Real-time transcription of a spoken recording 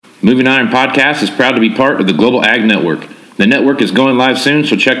Moving Iron Podcast is proud to be part of the Global Ag Network. The network is going live soon,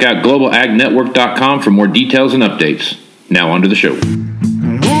 so check out globalagnetwork.com for more details and updates. Now on to the show.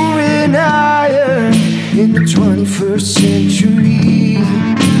 Moving iron in the 21st century.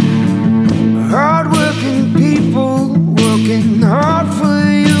 Hard-working people working hard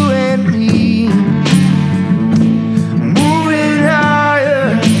for you and me. Moving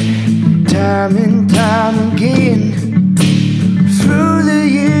iron time and time again. Through the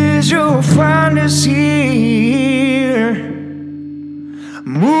years you'll find us here.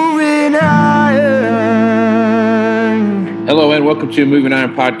 Moving iron. Hello and welcome to Moving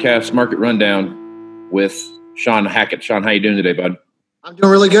Iron Podcast Market Rundown with Shawn Hackett. Shawn, how you doing today, bud? I'm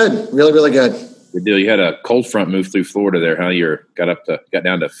doing really good. Really good. Good deal. You had a cold front move through Florida there, huh? You got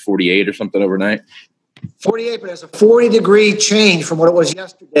down to 48 or something overnight? 48, but it's a 40-degree change from what it was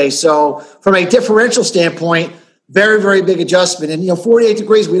yesterday. So from a differential standpoint, very, very big adjustment. And, 48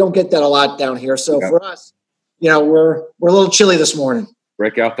 degrees, we don't get that a lot down here. So for us, we're a little chilly this morning.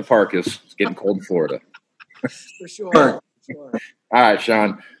 Break out the parkas. It's getting cold in Florida. For sure. All right,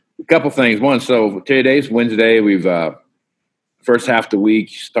 Shawn. A couple things. One, so today's Wednesday. We've first half of the week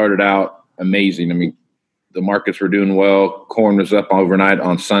started out amazing. I mean, the markets were doing well. Corn was up overnight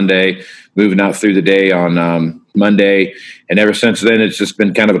on Sunday, moving out through the day on Monday. And ever since then, it's just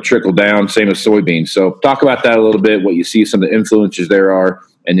been kind of a trickle down, same as soybeans. So talk about that a little bit, what you see some of the influences there are,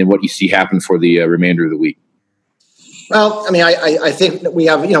 and then what you see happen for the remainder of the week. Well, I mean, I think that we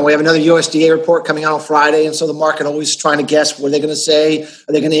have another USDA report coming out on Friday. And so the market always trying to guess what are they going to say.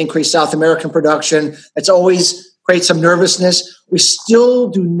 Are they going to increase South American production? It's always creates some nervousness. We still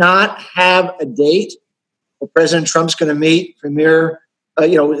do not have a date where President Trump's going to meet Premier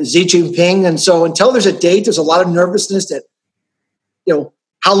Xi Jinping. And so until there's a date, there's a lot of nervousness that,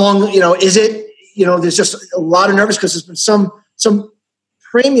 how long, is it, there's just a lot of nervousness because there's been some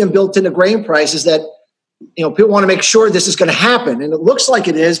premium built into grain prices that, people want to make sure this is going to happen. And it looks like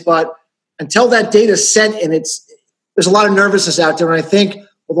it is, but until that data is set and there's a lot of nervousness out there. And I think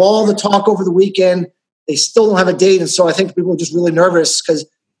with all the talk over the weekend, they still don't have a date. And so I think people are just really nervous because,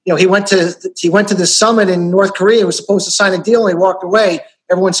 he went to this summit in North Korea, was supposed to sign a deal, and he walked away.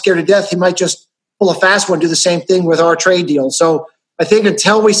 Everyone's scared to death. He might just pull a fast one, do the same thing with our trade deal. So I think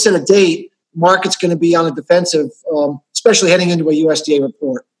until we set a date, the market's going to be on the defensive, especially heading into a USDA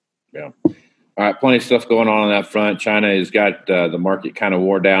report. Yeah. All right, plenty of stuff going on that front. China has got the market kind of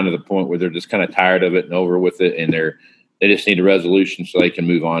wore down to the point where they're just kind of tired of it and over with it, and they just need a resolution so they can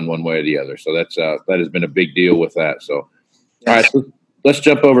move on one way or the other. So that has been a big deal with that. So, all right, so let's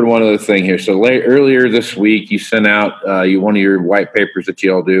jump over to one other thing here. So earlier this week, you sent out one of your white papers that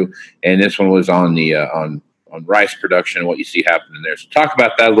you all do, and this one was on the on rice production and what you see happening there. So talk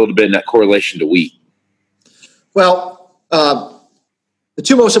about that a little bit and that correlation to wheat. Well, the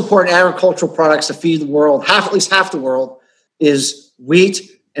two most important agricultural products to feed the world, at least half the world, is wheat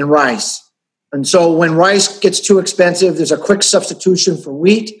and rice. And so when rice gets too expensive, there's a quick substitution for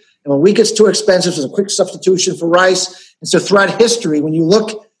wheat. And when wheat gets too expensive, there's a quick substitution for rice. And so throughout history, when you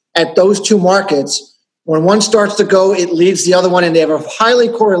look at those two markets, when one starts to go, it leads the other one, and they're highly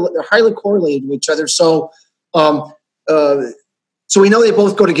correlated with each other. So, so we know they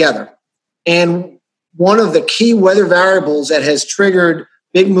both go together. And one of the key weather variables that has triggered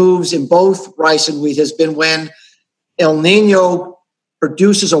big moves in both rice and wheat has been when El Nino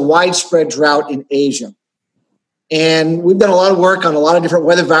produces a widespread drought in Asia. And we've done a lot of work on a lot of different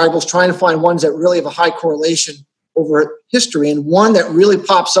weather variables, trying to find ones that really have a high correlation over history. And one that really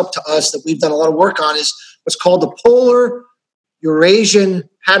pops up to us that we've done a lot of work on is what's called the Polar Eurasian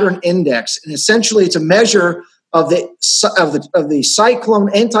Pattern Index. And essentially it's a measure of the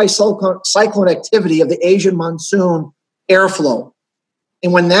anti-cyclone activity of the Asian monsoon airflow.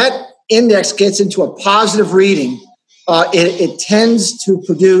 And when that index gets into a positive reading, it tends to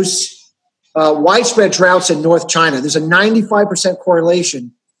produce widespread droughts in North China. There's a 95%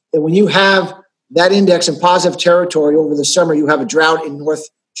 correlation that when you have that index in positive territory over the summer, you have a drought in North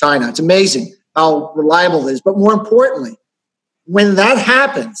China. It's amazing how reliable it is. But more importantly, when that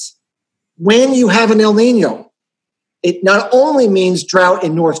happens, when you have an El Nino, it not only means drought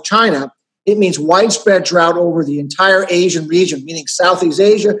in North China, it means widespread drought over the entire Asian region, meaning Southeast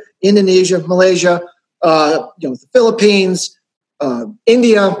Asia, Indonesia, Malaysia, the Philippines,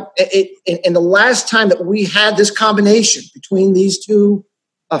 India. And the last time that we had this combination between these two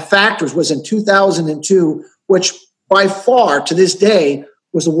factors was in 2002, which by far to this day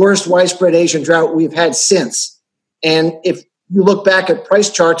was the worst widespread Asian drought we've had since. And if you look back at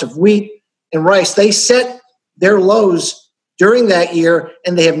price charts of wheat and rice, they set their lows during that year,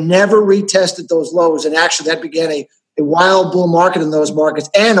 and they have never retested those lows. And actually, that began a a wild bull market in those markets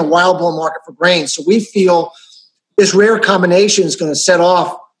and a wild bull market for grain. So we feel this rare combination is going to set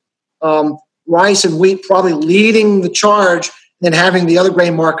off rice and wheat probably leading the charge, and then having the other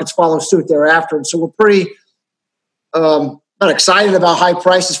grain markets follow suit thereafter. And so we're pretty not excited about high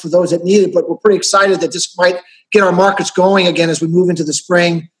prices for those that need it, but we're pretty excited that this might get our markets going again as we move into the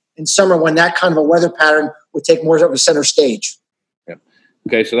spring and summer, when that kind of a weather pattern would take more of a center stage. Yeah.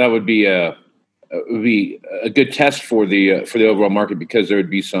 Okay, so that would be a good test for the overall market, because there would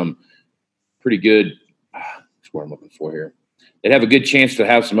be some pretty good. That's what I'm looking for here. They'd have a good chance to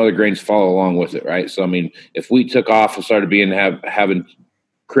have some other grains follow along with it, right? So I mean, if wheat took off and started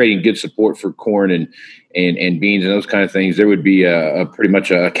creating good support for corn and beans and those kind of things, there would be a pretty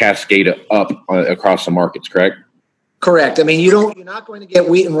much a cascade up across the markets, correct? Correct. I mean, you're not going to get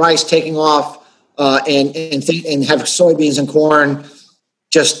wheat and rice taking off and have soybeans and corn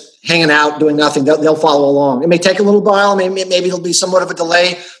just hanging out doing nothing. They'll follow along. It may take a little while. Maybe it'll be somewhat of a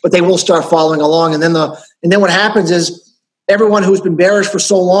delay, but they will start following along. And then what happens is everyone who's been bearish for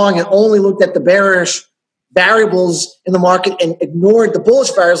so long and only looked at the bearish variables in the market and ignored the bullish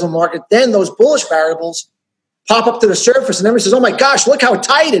variables in the market, then those bullish variables pop up to the surface, and everyone says, "Oh my gosh, look how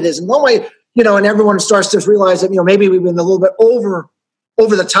tight it is!" And and everyone starts to realize that maybe we've been a little bit over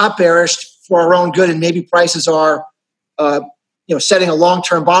the top bearish for our own good, and maybe prices are setting a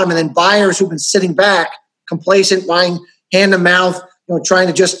long-term bottom, and then buyers who've been sitting back, complacent, buying hand to mouth, trying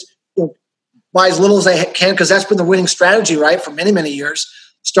to just buy as little as they can, because that's been the winning strategy, right, for many, many years.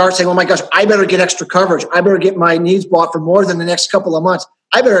 Start saying, "Oh my gosh, I better get extra coverage. I better get my needs bought for more than the next couple of months.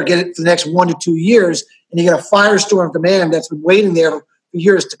 I better get it for the next 1 to 2 years." And you get a firestorm of demand that's been waiting there for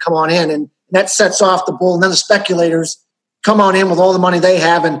years to come on in. And that sets off the bull. And then the speculators come on in with all the money they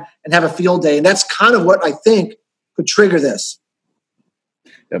have and have a field day. And that's kind of what I think could trigger this.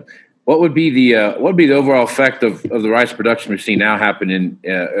 Yep. What would be the overall effect of the rice production we've seen now happen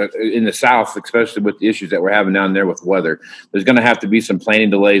in the South, especially with the issues that we're having down there with weather? There's going to have to be some planting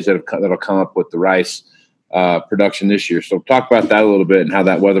delays that'll come up with the rice production this year. So talk about that a little bit and how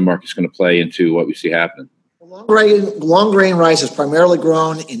that weather market is going to play into what we see happening. Long grain rice is primarily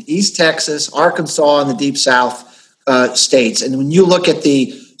grown in East Texas, Arkansas, and the Deep South states. And when you look at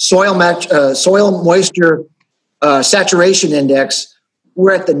the soil moisture saturation index,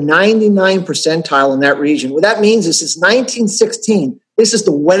 we're at the 99 percentile in that region. What that means is since 1916, this is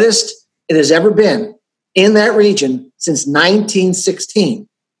the wettest it has ever been in that region since 1916.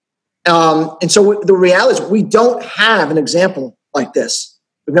 And so the reality is we don't have an example like this.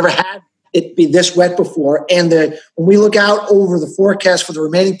 We've never had it be this wet before. And when we look out over the forecast for the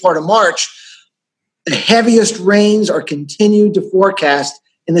remaining part of March, the heaviest rains are continued to forecast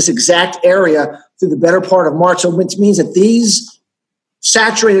in this exact area through the better part of March. So which means that these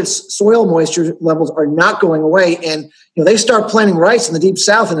saturated soil moisture levels are not going away. And they start planting rice in the Deep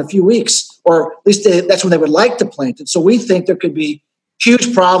South in a few weeks, or at least that's when they would like to plant it. So we think there could be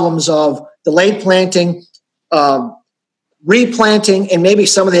huge problems of delayed planting, replanting, and maybe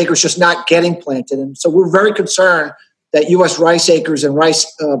some of the acres just not getting planted. And so we're very concerned that U.S. rice acres and rice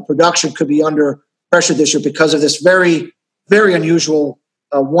production could be under pressure this year because of this very, very unusual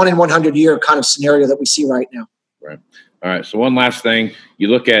 1 in 100 year kind of scenario that we see right now. Right. All right. So one last thing, you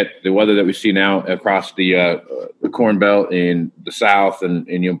look at the weather that we see now across the Corn Belt in the South, and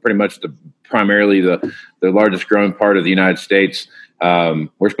pretty much primarily the largest growing part of the United States.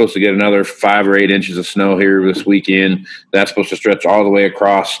 We're supposed to get another 5 or 8 inches of snow here this weekend. That's supposed to stretch all the way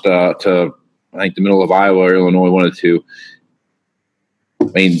across to I think the middle of Iowa or Illinois, one of the two.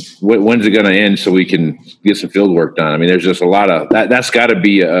 I mean, when's it going to end so we can get some field work done? I mean, there's just a lot of that. That's got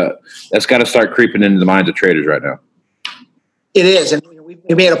to start creeping into the minds of traders right now. It is, and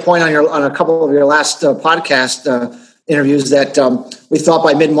we made a point on a couple of your last podcast interviews that we thought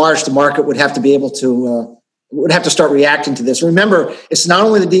by mid-March the market would have to be able to would have to start reacting to this. Remember, it's not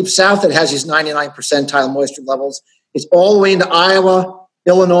only the Deep South that has these 99 percentile moisture levels; it's all the way into Iowa,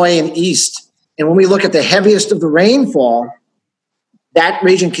 Illinois, and East. And when we look at the heaviest of the rainfall, that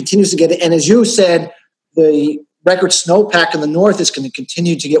region continues to get it. And as you said, the record snowpack in the north is going to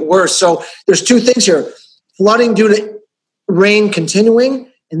continue to get worse. So there's 2 things here: flooding due to rain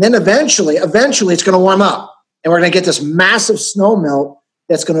continuing, and then eventually it's going to warm up, and we're going to get this massive snow melt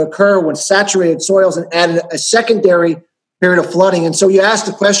that's going to occur when saturated soils and add a secondary period of flooding. And so you asked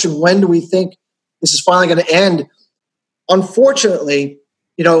the question, when do we think this is finally going to end? Unfortunately,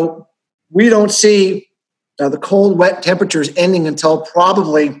 we don't see the cold, wet temperatures ending until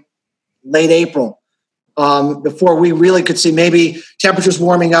probably late April, before we really could see maybe temperatures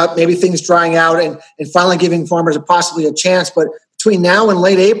warming up, maybe things drying out, and finally giving farmers possibly a chance. But between now and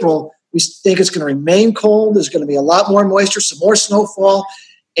late April, We think it's going to remain cold. There's going to be a lot more moisture, some more snowfall,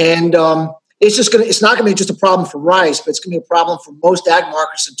 and it's not going to be just a problem for rice, but it's going to be a problem for most ag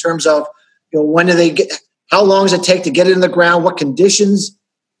markets in terms of, when do they get, how long does it take to get it in the ground? What conditions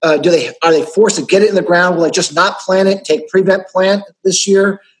are they forced to get it in the ground? Will they just not plant it, take prevent plant this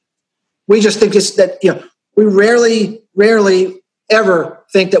year? We just think we rarely ever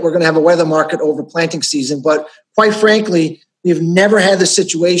think that we're going to have a weather market over planting season, but quite frankly, we've never had this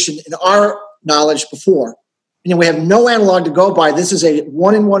situation in our knowledge before. We have no analog to go by. This is a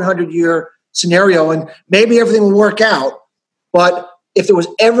 1 in 100 year scenario, and maybe everything will work out. But if there was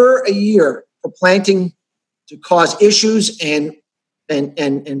ever a year for planting to cause issues and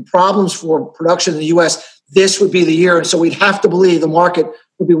problems for production in the U.S., this would be the year. And so we'd have to believe the market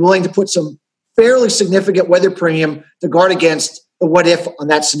would be willing to put some fairly significant weather premium to guard against the what if on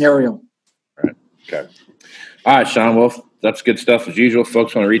that scenario. All right. Okay. All right, Shawn. Well, that's good stuff as usual.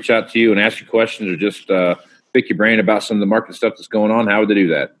 Folks want to reach out to you and ask you questions or just pick your brain about some of the market stuff that's going on. How would they do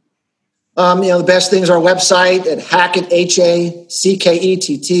that? The best thing is our website at Hackett,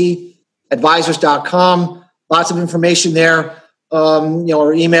 Hackett, advisors.com. Lots of information there.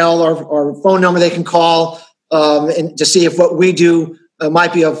 Or email or phone number they can call and to see if what we do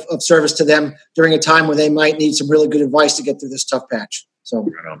might be of service to them during a time when they might need some really good advice to get through this tough patch. So,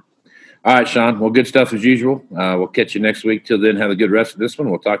 right on. All right, Shawn. Well, good stuff as usual. We'll catch you next week. Till then, have a good rest of this one.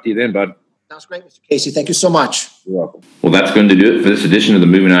 We'll talk to you then, bud. Sounds great, Mr. Casey. Thank you so much. You're welcome. Well, that's going to do it for this edition of the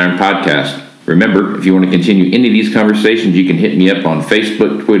Moving Iron Podcast. Remember, if you want to continue any of these conversations, you can hit me up on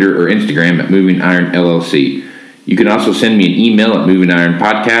Facebook, Twitter, or Instagram at Moving Iron LLC. You can also send me an email at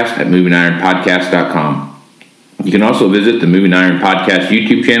movingironpodcast@movingironpodcast.com. You can also visit the Moving Iron Podcast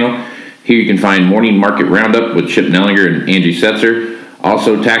YouTube channel. Here you can find Morning Market Roundup with Chip Nellinger and Angie Setzer.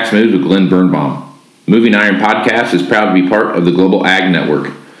 Also, Tax Moves with Glenn Birnbaum. Moving Iron Podcast is proud to be part of the Global Ag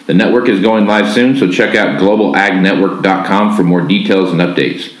Network. The network is going live soon, so check out globalagnetwork.com for more details and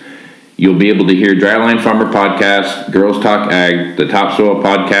updates. You'll be able to hear Dryline Farmer Podcast, Girls Talk Ag, the Topsoil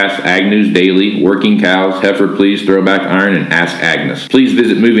Podcast, Ag News Daily, Working Cows, Heifer Please, Throwback Iron, and Ask Agnes. Please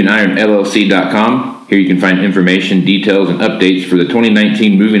visit movingironllc.com. Here you can find information, details, and updates for the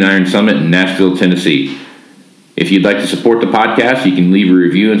 2019 Moving Iron Summit in Nashville, Tennessee. If you'd like to support the podcast, you can leave a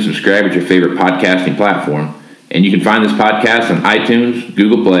review and subscribe at your favorite podcasting platform. And you can find this podcast on iTunes,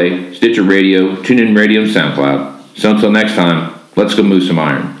 Google Play, Stitcher Radio, TuneIn Radio, and SoundCloud. So until next time, let's go move some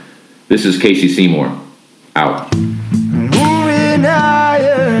iron. This is Casey Seymour. Out. Moving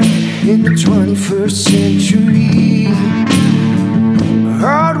iron in the 21st century.